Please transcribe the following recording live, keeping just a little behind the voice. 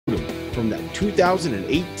from that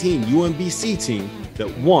 2018 UMBC team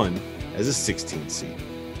that won as a 16 seed.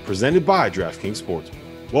 Presented by DraftKings Sportsbook.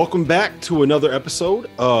 Welcome back to another episode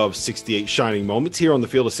of 68 Shining Moments here on the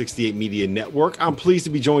Field of 68 Media Network. I'm pleased to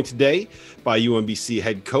be joined today by UMBC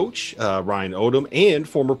head coach Ryan Odom and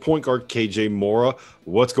former point guard KJ Maura.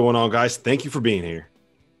 What's going on, guys? Thank you for being here.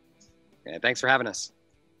 Yeah, thanks for having us.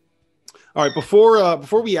 All right,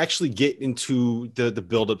 before we actually get into the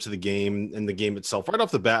build up to the game and the game itself, right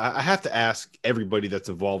off the bat, I have to ask everybody that's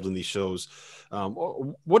involved in these shows,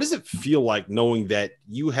 what does it feel like knowing that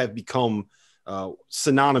you have become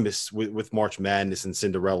synonymous with March Madness and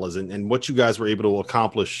Cinderellas, and what you guys were able to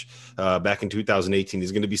accomplish back in 2018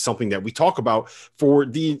 is going to be something that we talk about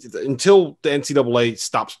until the NCAA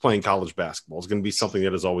stops playing college basketball. It's going to be something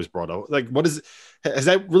that is always brought up. Like, has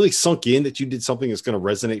that really sunk in that you did something that's going to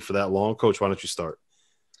resonate for that long? Coach, why don't you start?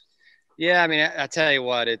 Yeah, I mean, I tell you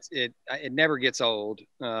what, it never gets old.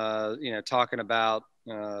 Talking about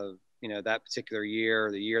that particular year,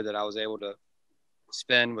 the year that I was able to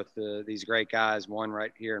spend with these great guys, one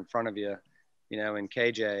right here in front of you, in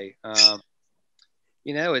KJ.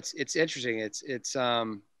 It's interesting. It's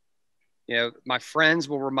my friends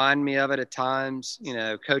will remind me of it at times,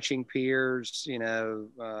 coaching peers,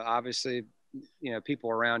 obviously, people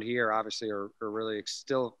around here obviously are really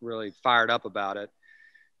still really fired up about it.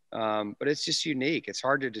 But it's just unique. It's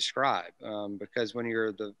hard to describe because when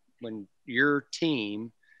your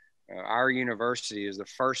team, our university is the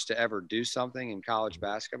first to ever do something in college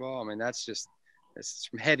basketball. I mean, it's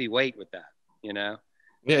some heavy weight with that, Yeah,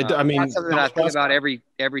 I mean, not something that I think about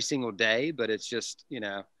every single day, but it's just,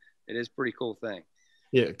 it is a pretty cool thing.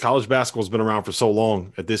 Yeah, college basketball has been around for so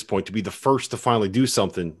long at this point. To be the first to finally do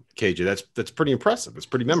something, KJ, that's pretty impressive. It's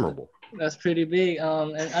pretty memorable. That's pretty big.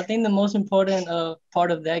 And I think the most important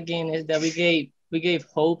part of that game is that we gave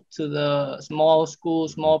hope to the small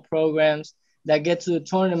schools, small programs that get to the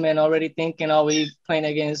tournament already thinking, oh, we're playing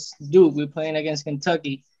against Duke, we're playing against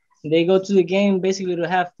Kentucky. They go to the game basically to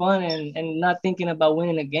have fun and not thinking about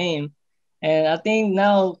winning a game. And I think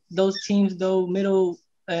now those teams, though, middle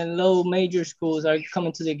and low major schools are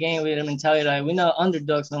coming to the game with a mentality like, we're not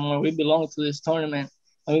underdogs no more. We belong to this tournament,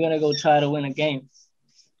 and we're going to go try to win a game.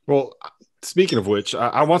 Well, speaking of which,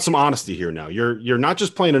 I want some honesty here now. You're not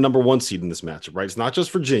just playing a number one seed in this matchup, right? It's not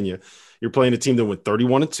just Virginia. You're playing a team that went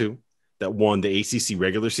 31-2. That won the ACC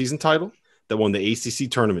regular season title, that won the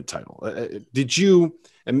ACC tournament title. Did you,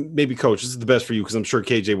 and maybe Coach, this is the best for you because I'm sure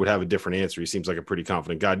KJ would have a different answer. He seems like a pretty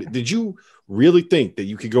confident guy. Did you really think that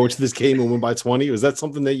you could go into this game and win by 20? Was that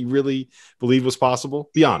something that you really believe was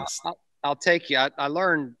possible? Be honest. I'll take you. I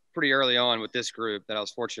learned pretty early on with this group that I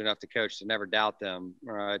was fortunate enough to coach to never doubt them,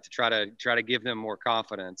 to try to give them more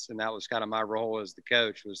confidence. And that was kind of my role as the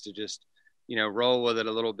coach, was to just, roll with it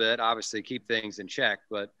a little bit, obviously keep things in check.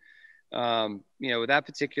 But with that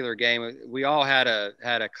particular game, we all had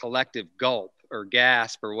a collective gulp or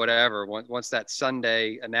gasp or whatever once that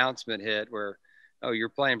Sunday announcement hit where, oh, you're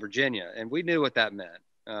playing Virginia. And we knew what that meant.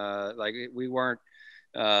 Like we weren't,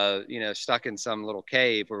 stuck in some little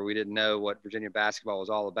cave where we didn't know what Virginia basketball was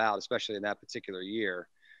all about, especially in that particular year.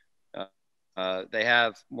 They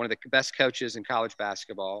have one of the best coaches in college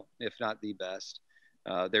basketball, if not the best.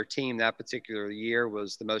 Their team that particular year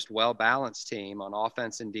was the most well-balanced team on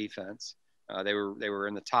offense and defense. They were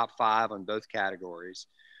in the top 5 on both categories.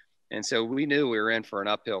 And so we knew we were in for an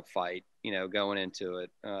uphill fight, going into it.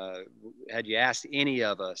 Had you asked any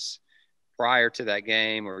of us prior to that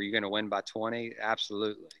game, are you going to win by 20?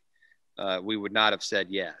 Absolutely. We would not have said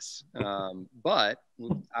yes. But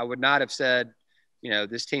I would not have said,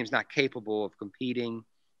 this team's not capable of competing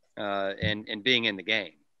and being in the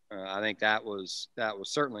game. I think that was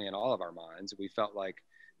certainly in all of our minds. We felt like,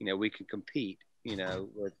 we could compete,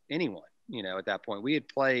 with anyone, at that point. We had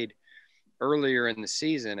played earlier in the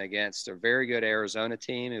season against a very good Arizona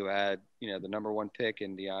team who had, the number 1 pick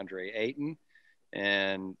in DeAndre Ayton.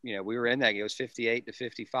 And, we were in that game. It was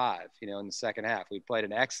 58-55, in the second half. We played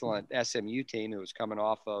an excellent SMU team who was coming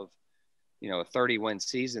off of, a 30-win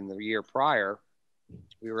season the year prior.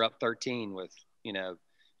 We were up 13 with,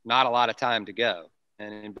 not a lot of time to go.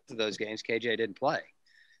 And in both of those games, KJ didn't play.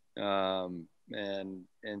 And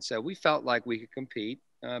so we felt like we could compete,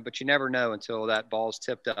 but you never know until that ball's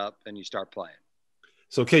tipped up and you start playing.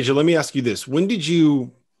 So KJ, let me ask you this. When did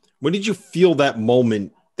you feel that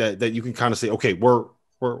moment that you can kind of say, okay,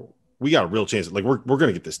 we got a real chance. Like we're going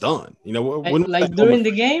to get this done. When like during the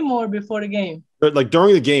game or before the game? Like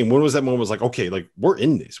during the game, when was that moment? Was like, okay, like we're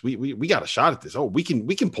in this. We got a shot at this. Oh, we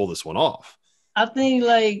can pull this one off. I think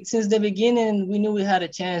like since the beginning, we knew we had a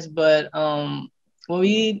chance, but when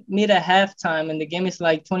we meet at halftime and the game is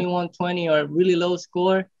like 21-20 or really low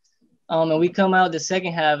score, And we come out the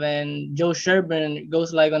second half, and Joe Sherburne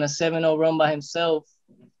goes like on a 7-0 run by himself.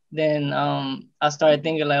 Then I started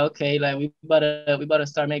thinking like, okay, like we better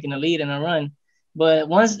start making a lead and a run. But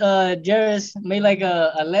once Jarris made like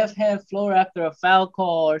a left hand floater after a foul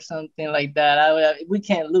call or something like that, we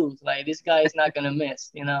can't lose. Like this guy is not gonna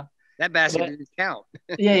miss, you know. That basket didn't count.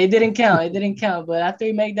 Yeah, it didn't count. It didn't count. But after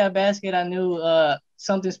he made that basket, I knew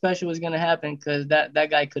something special was gonna happen because that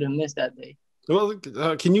guy could have missed that day. Well,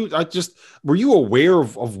 were you aware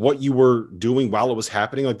of what you were doing while it was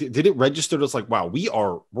happening? Like, did it register to us like, wow,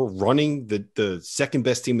 we're running the second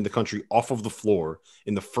best team in the country off of the floor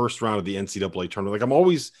in the first round of the NCAA tournament? Like, I'm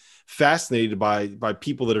always fascinated by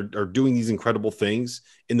people that are doing these incredible things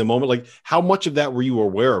in the moment. Like, how much of that were you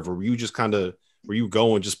aware of? Or were you just were you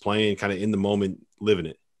going, just playing kind of in the moment, living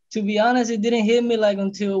it? To be honest, it didn't hit me like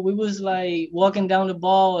until we was like walking down the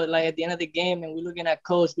ball like at the end of the game and we're looking at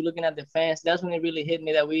coach, we're looking at the fans. That's when it really hit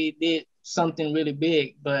me that we did something really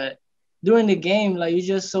big. But during the game, like you're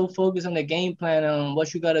just so focused on the game plan on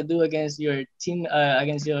what you got to do against your team,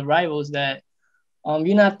 against your rivals that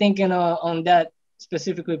you're not thinking on that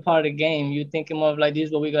specifically part of the game. You're thinking more of like, this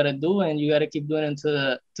is what we got to do, and you got to keep doing it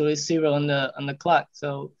until it's 0 on the clock.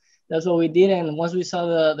 So that's what we did. And once we saw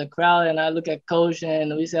the crowd and I look at coach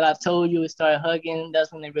and we said, I told you, we started hugging.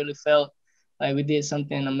 That's when it really felt like we did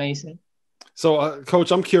something amazing. So,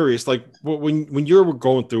 Coach, I'm curious, like when you were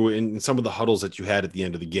going through it in some of the huddles that you had at the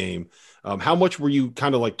end of the game, how much were you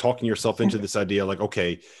kind of like talking yourself into this idea? Like,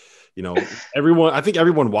 okay, you know, I think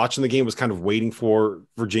everyone watching the game was kind of waiting for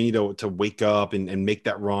Virginia to wake up and make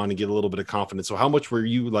that run and get a little bit of confidence. So how much were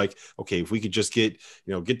you like, okay, if we could just get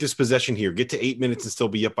this possession here, get to 8 minutes and still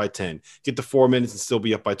be up by 10, get to 4 minutes and still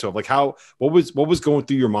be up by 12? Like what was going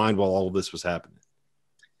through your mind while all of this was happening?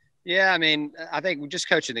 Yeah, I mean, I think just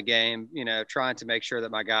coaching the game, trying to make sure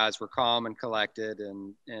that my guys were calm and collected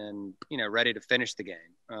and ready to finish the game.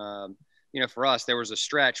 For us, there was a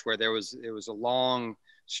stretch where it was a long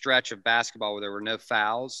stretch of basketball where there were no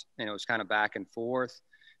fouls and it was kind of back and forth.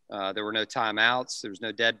 There were no timeouts. There was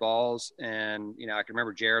no dead balls. And, I can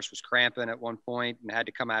remember Jarris was cramping at one point and had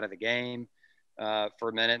to come out of the game for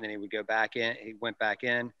a minute. And then he would go back in. He went back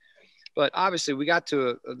in. But obviously we got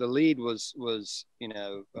to the lead was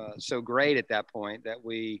so great at that point that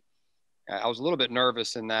I was a little bit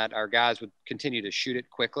nervous in that our guys would continue to shoot it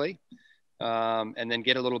quickly and then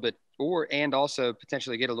get a little bit and also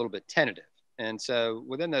potentially get a little bit tentative. And so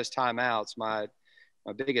within those timeouts, my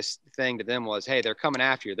biggest thing to them was, hey, they're coming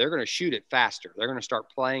after you. They're going to shoot it faster. They're going to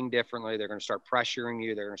start playing differently. They're going to start pressuring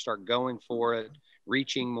you. They're going to start going for it,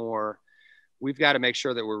 reaching more. We've got to make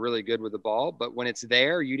sure that we're really good with the ball. But when it's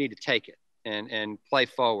there, you need to take it and play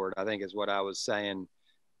forward, I think is what I was saying,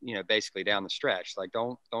 basically down the stretch. Like,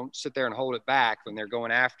 don't sit there and hold it back when they're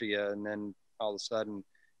going after you. And then all of a sudden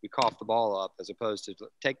you cough the ball up, as opposed to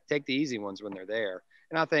take the easy ones when they're there.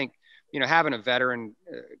 And I think, having a veteran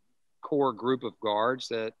core group of guards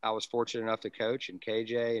that I was fortunate enough to coach, and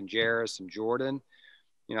KJ and Jarris and Jordan,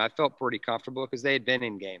 I felt pretty comfortable because they had been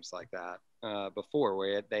in games like that before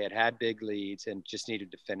where they had big leads and just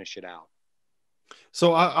needed to finish it out.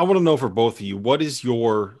 So I want to know for both of you,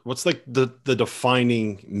 what's like the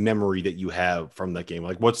defining memory that you have from that game?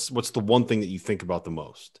 Like what's the one thing that you think about the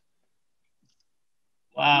most?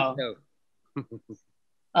 Wow.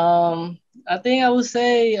 I think I would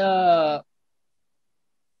say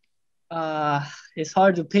it's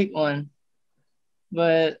hard to pick one,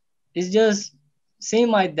 but it's just seeing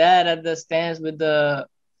my dad at the stands with the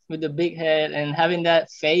big head and having that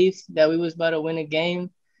faith that we was about to win a game.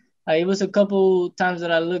 It was a couple times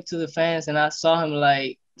that I looked to the fans and I saw him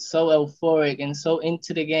like so euphoric and so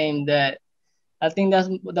into the game that I think that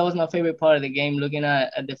was my favorite part of the game, looking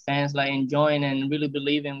at the fans like enjoying and really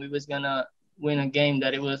believing we was gonna win a game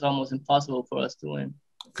that it was almost impossible for us to win.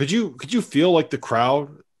 Could you feel like the crowd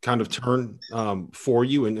kind of turn for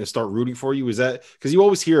you and start rooting for you? Is that because you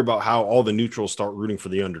always hear about how all the neutrals start rooting for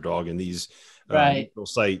the underdog in these neutral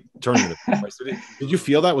site tournaments? Right? So did you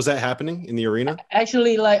feel that? Was that happening in the arena?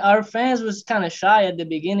 Actually, like our fans was kind of shy at the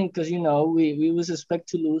beginning because we was expect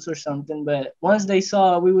to lose or something, but once they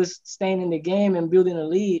saw we was staying in the game and building a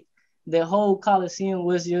lead, the whole Coliseum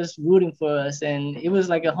was just rooting for us, and it was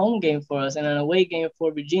like a home game for us and an away game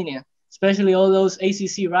for Virginia, especially all those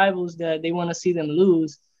ACC rivals that they want to see them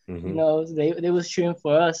lose. Mm-hmm. They was cheering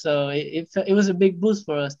for us, so it was a big boost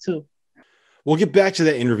for us too. We'll get back to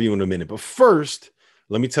that interview in a minute, but first,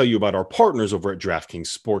 let me tell you about our partners over at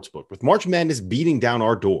DraftKings Sportsbook. With March Madness beating down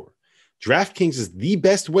our door, DraftKings is the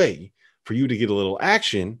best way for you to get a little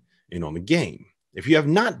action in on the game. If you have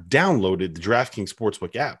not downloaded the DraftKings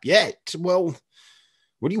Sportsbook app yet, well,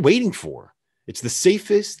 what are you waiting for? It's the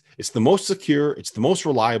safest, it's the most secure, it's the most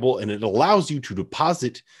reliable, and it allows you to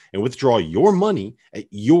deposit and withdraw your money at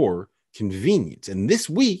your convenience. And this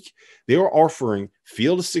week, they are offering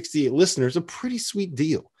Field of 68 listeners a pretty sweet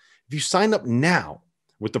deal. If you sign up now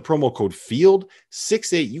with the promo code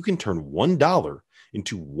FIELD68, you can turn $1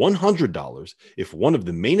 into $100 if one of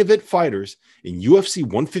the main event fighters in UFC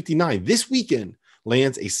 159 this weekend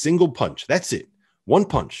lands a single punch. That's it. One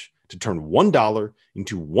punch to turn $1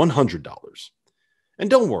 into $100. And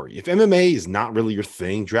don't worry, if MMA is not really your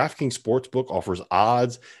thing, DraftKings Sportsbook offers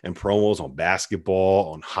odds and promos on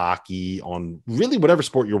basketball, on hockey, on really whatever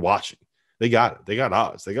sport you're watching. They got it. They got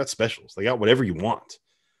odds. They got specials. They got whatever you want.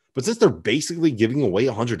 But since they're basically giving away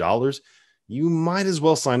 $100, you might as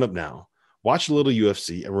well sign up now. Watch a little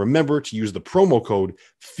UFC and remember to use the promo code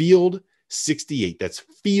FIELD68. That's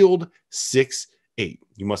FIELD68.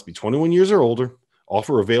 You must be 21 years or older.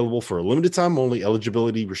 Offer available for a limited time only.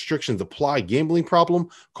 Eligibility restrictions apply. Gambling problem?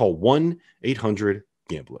 Call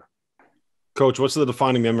 1-800-GAMBLER. Coach, what's the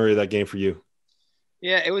defining memory of that game for you?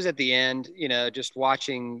 Yeah, it was at the end, just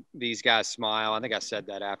watching these guys smile. I think I said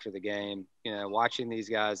that after the game, watching these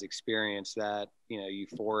guys experience that,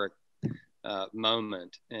 euphoric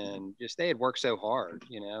moment, and just they had worked so hard,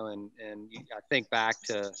 and I think back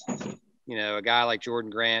to a guy like Jordan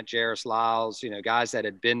Grant, Jairus Lyles, guys that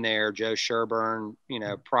had been there, Joe Sherburne,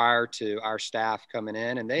 prior to our staff coming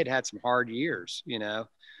in, and they'd had some hard years,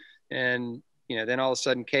 and then all of a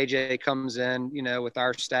sudden KJ comes in, with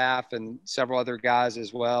our staff and several other guys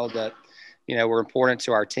as well that were important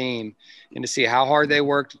to our team, and to see how hard they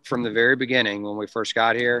worked from the very beginning when we first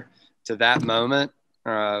got here to that moment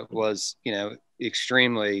was,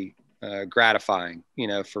 extremely gratifying,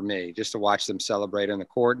 for me, just to watch them celebrate on the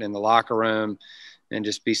court and in the locker room and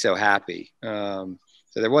just be so happy. So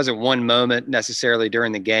there wasn't one moment necessarily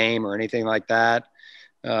during the game or anything like that.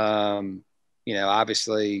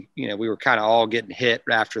 Obviously, we were kind of all getting hit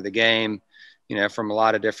after the game, from a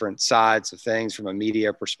lot of different sides of things from a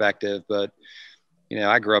media perspective. But,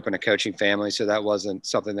 I grew up in a coaching family, so that wasn't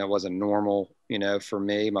something that wasn't normal, for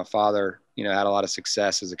me. My father, had a lot of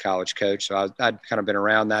success as a college coach. So I'd kind of been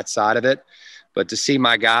around that side of it. But to see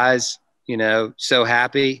my guys, so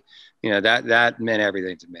happy, that meant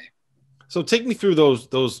everything to me. So take me through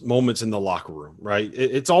those moments in the locker room, right?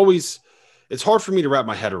 It's hard for me to wrap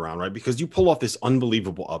my head around, right? Because you pull off this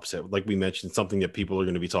unbelievable upset, like we mentioned, something that people are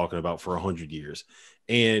going to be talking about for 100 years.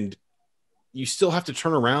 And you still have to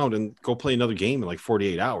turn around and go play another game in like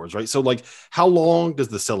 48 hours, right? So like, how long does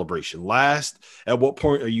the celebration last? At what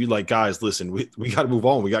point are you like, guys, listen, we got to move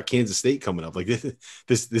on. We got Kansas State coming up. Like this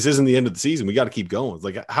isn't the end of the season. We got to keep going.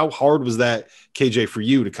 Like, how hard was that, KJ, for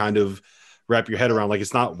you to kind of wrap your head around? Like,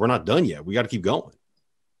 we're not done yet. We got to keep going.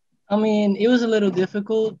 I mean, it was a little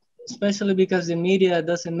difficult, especially because the media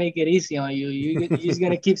doesn't make it easy on you. You're just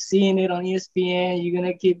going to keep seeing it on ESPN. You're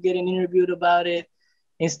going to keep getting interviewed about it.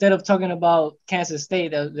 Instead of talking about Kansas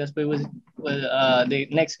State, that's what was the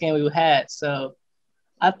next game we had. So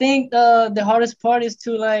I think the hardest part is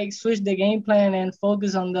to like switch the game plan and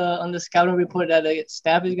focus on the scouting report that the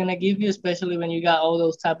staff is gonna give you, especially when you got all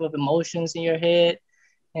those type of emotions in your head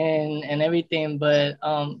and everything. But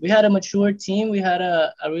we had a mature team. We had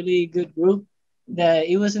a really good group that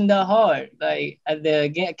it wasn't that hard. Like at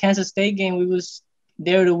the Kansas State game, we was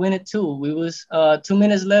there to win it too. We was 2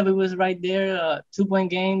 minutes left. We was right there, 2-point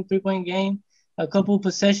game, 3-point game, a couple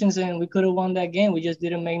possessions, and we could have won that game. We just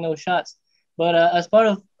didn't make no shots. But as part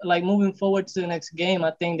of like moving forward to the next game, I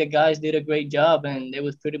think the guys did a great job and they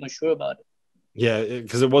was pretty mature about it. Yeah,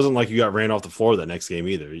 because it wasn't like you got ran off the floor that next game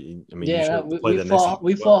either. I mean, yeah,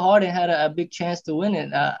 we fought hard and had a big chance to win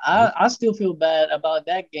it. I still feel bad about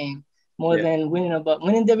that game more than winning. But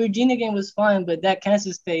winning the Virginia game was fine, but that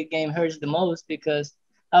Kansas State game hurts the most because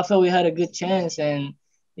I felt we had a good chance, and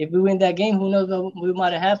if we win that game, who knows what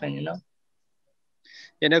might have happened,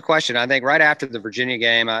 Yeah, no question. I think right after the Virginia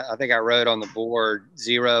game, I think I wrote on the board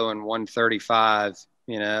 0 and 135,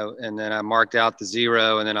 and then I marked out the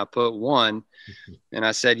 0 and then I put 1 and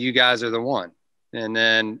I said, you guys are the 1. And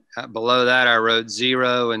then below that, I wrote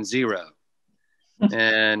 0 and 0.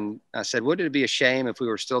 And I said, wouldn't it be a shame if we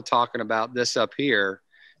were still talking about this up here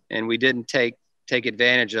and we didn't take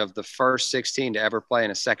advantage of the first 16 to ever play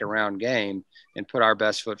in a second round game and put our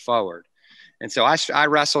best foot forward? And so I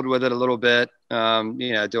wrestled with it a little bit. Do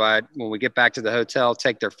I, when we get back to the hotel,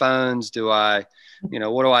 take their phones? Do I,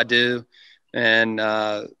 what do I do? And,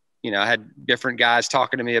 I had different guys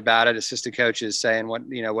talking to me about it, assistant coaches saying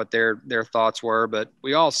what their thoughts were, but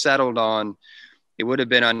we all settled on it would have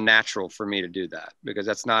been unnatural for me to do that because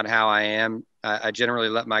that's not how I am. I generally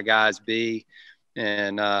let my guys be,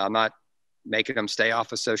 and I'm not making them stay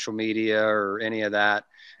off of social media or any of that.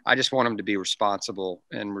 I just want them to be responsible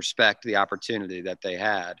and respect the opportunity that they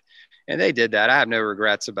had. And they did that. I have no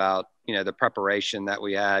regrets about, the preparation that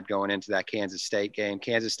we had going into that Kansas State game.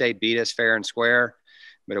 Kansas State beat us fair and square,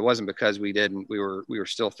 but it wasn't because we didn't. We were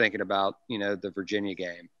still thinking about, the Virginia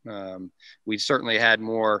game. We certainly had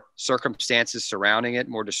more circumstances surrounding it,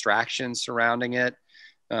 more distractions surrounding it.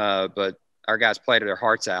 But our guys played their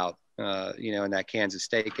hearts out, in that Kansas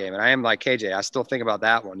State game. And I am like KJ, I still think about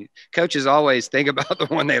that one. Coaches always think about the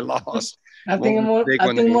one they lost. I think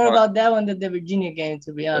more about that one than the Virginia game,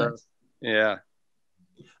 to be honest. Yeah.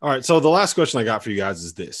 All right. So the last question I got for you guys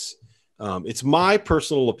is this. It's my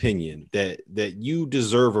personal opinion that you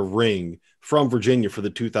deserve a ring from Virginia for the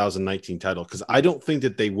 2019 title, because I don't think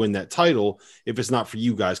that they win that title if it's not for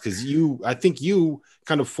you guys, because I think you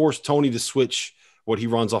kind of forced Tony to switch what he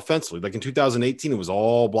runs offensively. Like in 2018, it was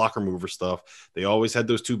all blocker mover stuff. They always had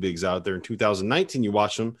those two bigs out there. In 2019, you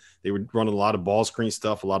watch them, they were running a lot of ball screen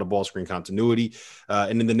stuff, a lot of ball screen continuity.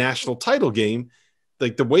 And in the national title game,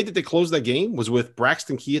 like the way that they closed that game was with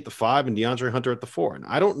Braxton Key at the 5 and DeAndre Hunter at the 4. And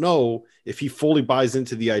I don't know if he fully buys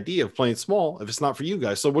into the idea of playing small if it's not for you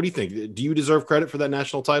guys. So what do you think? Do you deserve credit for that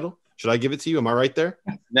national title? Should I give it to you? Am I right there?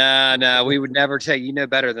 No, we would never take,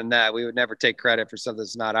 better than that. We would never take credit for something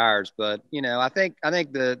that's not ours. But, I think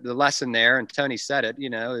the lesson there, and Tony said it,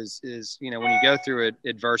 is when you go through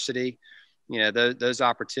adversity, those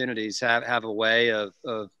opportunities have a way of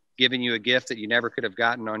giving you a gift that you never could have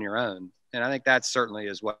gotten on your own. And I think that certainly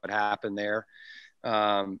is what happened there.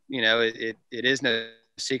 It is no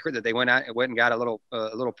secret that they went and got a little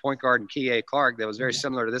point guard in Kie Clark that was very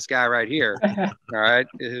similar to this guy right here. All right.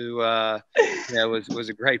 Who, was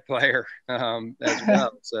a great player as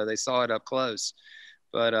well. So they saw it up close.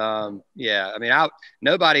 But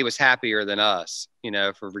nobody was happier than us,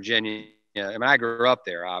 for Virginia. I grew up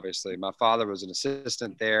there, obviously. My father was an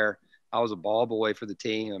assistant there. I was a ball boy for the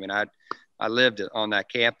team. I lived on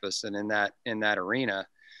that campus and in that arena.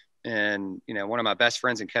 And, one of my best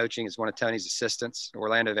friends in coaching is one of Tony's assistants,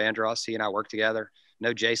 Orlando Vandross. He and I work together.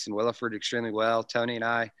 Know Jason Williford extremely well. Tony and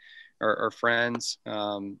I are friends.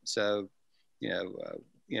 That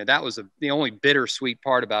was the only bittersweet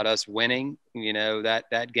part about us winning,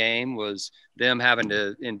 that game was them having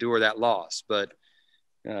to endure that loss. But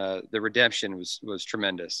the redemption was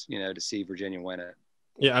tremendous, to see Virginia win it.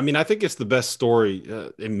 Yeah, I think it's the best story,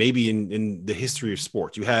 and maybe in the history of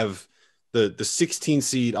sports. You have the 16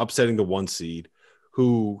 seed upsetting the 1 seed,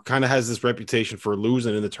 who kind of has this reputation for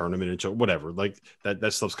losing in the tournament and whatever. Like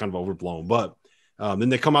that stuff's kind of overblown. But then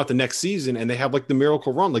they come out the next season and they have like the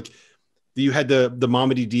miracle run. Like you had the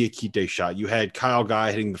Mamadi Diakite shot. You had Kyle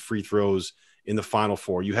Guy hitting the free throws in the Final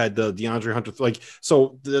Four. You had the DeAndre Hunter.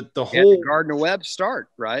 So the whole the Gardner-Webb start,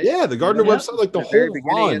 right? Yeah, the Gardner-Webb start, like the whole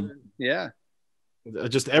run. Yeah.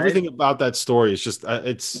 Just everything about that story is just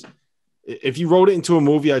it's if you wrote it into a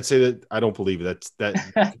movie, I'd say that I don't believe it. That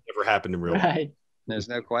never happened in real life. There's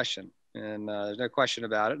no question. And there's no question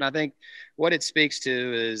about it. And I think what it speaks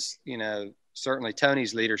to is, certainly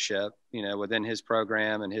Tony's leadership, within his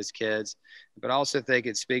program and his kids, but I also think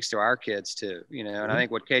it speaks to our kids too, and I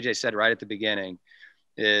think what KJ said right at the beginning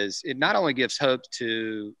is it not only gives hope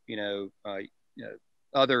to,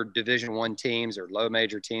 other Division I teams or low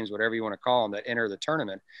major teams, whatever you want to call them, that enter the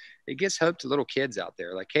tournament. It gives hope to little kids out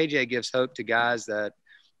there. Like KJ gives hope to guys that,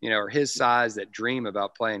 are his size that dream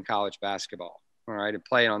about playing college basketball, all right, and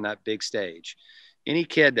playing on that big stage. Any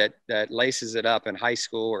kid that laces it up in high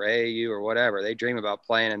school or AAU or whatever, they dream about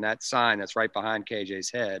playing in that sign that's right behind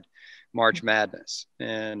KJ's head, March Madness.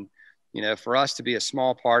 And, for us to be a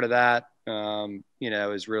small part of that,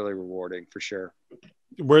 is really rewarding for sure.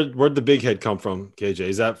 Where'd the big head come from, KJ?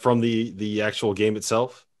 Is that from the actual game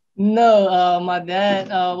itself? No, my dad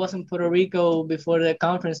was in Puerto Rico before the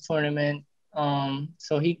conference tournament.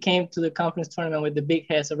 So he came to the conference tournament with the big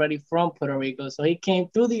heads already from Puerto Rico. So he came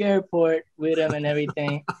through the airport with him and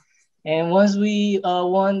everything. And once we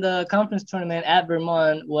won the conference tournament at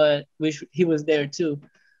Vermont, which he was there too,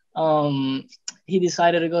 he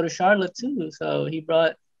decided to go to Charlotte too. So he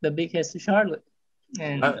brought the big heads to Charlotte.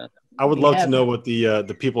 And I would love to know what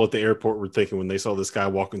the people at the airport were thinking when they saw this guy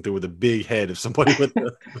walking through with a big head of somebody with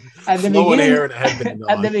the flowing hair and a headband on.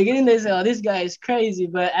 At the beginning, they said, "Oh, this guy is crazy,"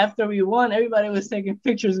 but after we won, everybody was taking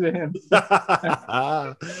pictures with him.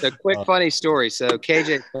 The quick funny story. So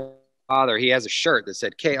KJ's father, he has a shirt that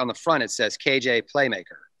said K on the front. It says KJ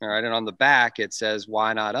Playmaker. All right, and on the back it says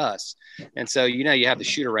 "Why not us?" And so you have the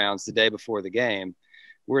shoot-arounds the day before the game.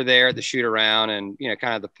 we're there at the shoot around, and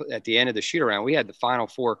kind of at the end of the shoot around, we had the final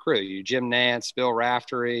 4 crew: Jim Nance, Bill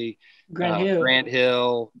Raftery, Grant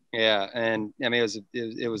Hill. Yeah. And I mean,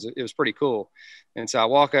 it was pretty cool. And so I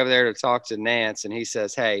walk over there to talk to Nance, and he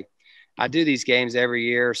says, "Hey, I do these games every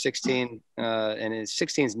year, 16, and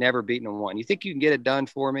 16's never beaten a 1. You think you can get it done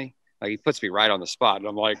for me?" Like, he puts me right on the spot, and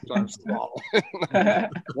I'm like,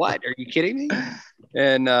 "What? Are you kidding me?"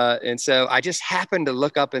 And so I just happened to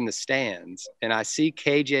look up in the stands, and I see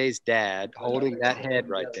KJ's dad holding that head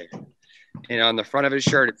right there. And on the front of his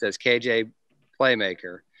shirt, it says KJ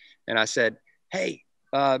Playmaker. And I said, "Hey,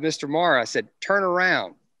 Mr. Maura," I said, "turn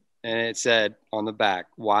around." And it said on the back,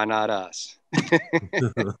 "Why not us?"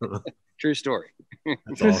 True story.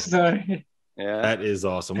 That's awesome. Yeah, that is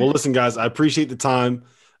awesome. Well, listen, guys, I appreciate the time.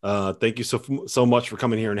 Thank you so much for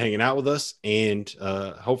coming here and hanging out with us, and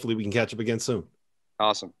hopefully we can catch up again soon.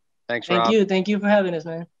 Awesome. Thanks, Rob. Thank you for having us,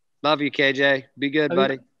 man. Love you, KJ. Be good,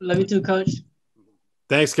 buddy. Love you too, Coach.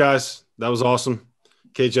 Thanks, guys. That was awesome.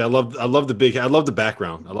 KJ, I love the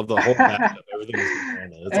background. I love the whole background. Everything is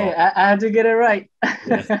going on. Hey, awesome. I had to get it right.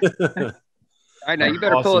 All right, now you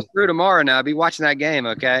better pull us through tomorrow. Now, be watching that game,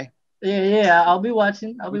 okay? Yeah. I'll be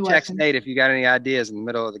watching. Text Nate if you got any ideas in the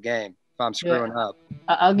middle of the game. If I'm screwing up,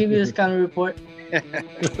 I'll give you this kind of report. All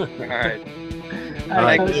right. All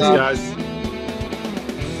right, thanks, guys.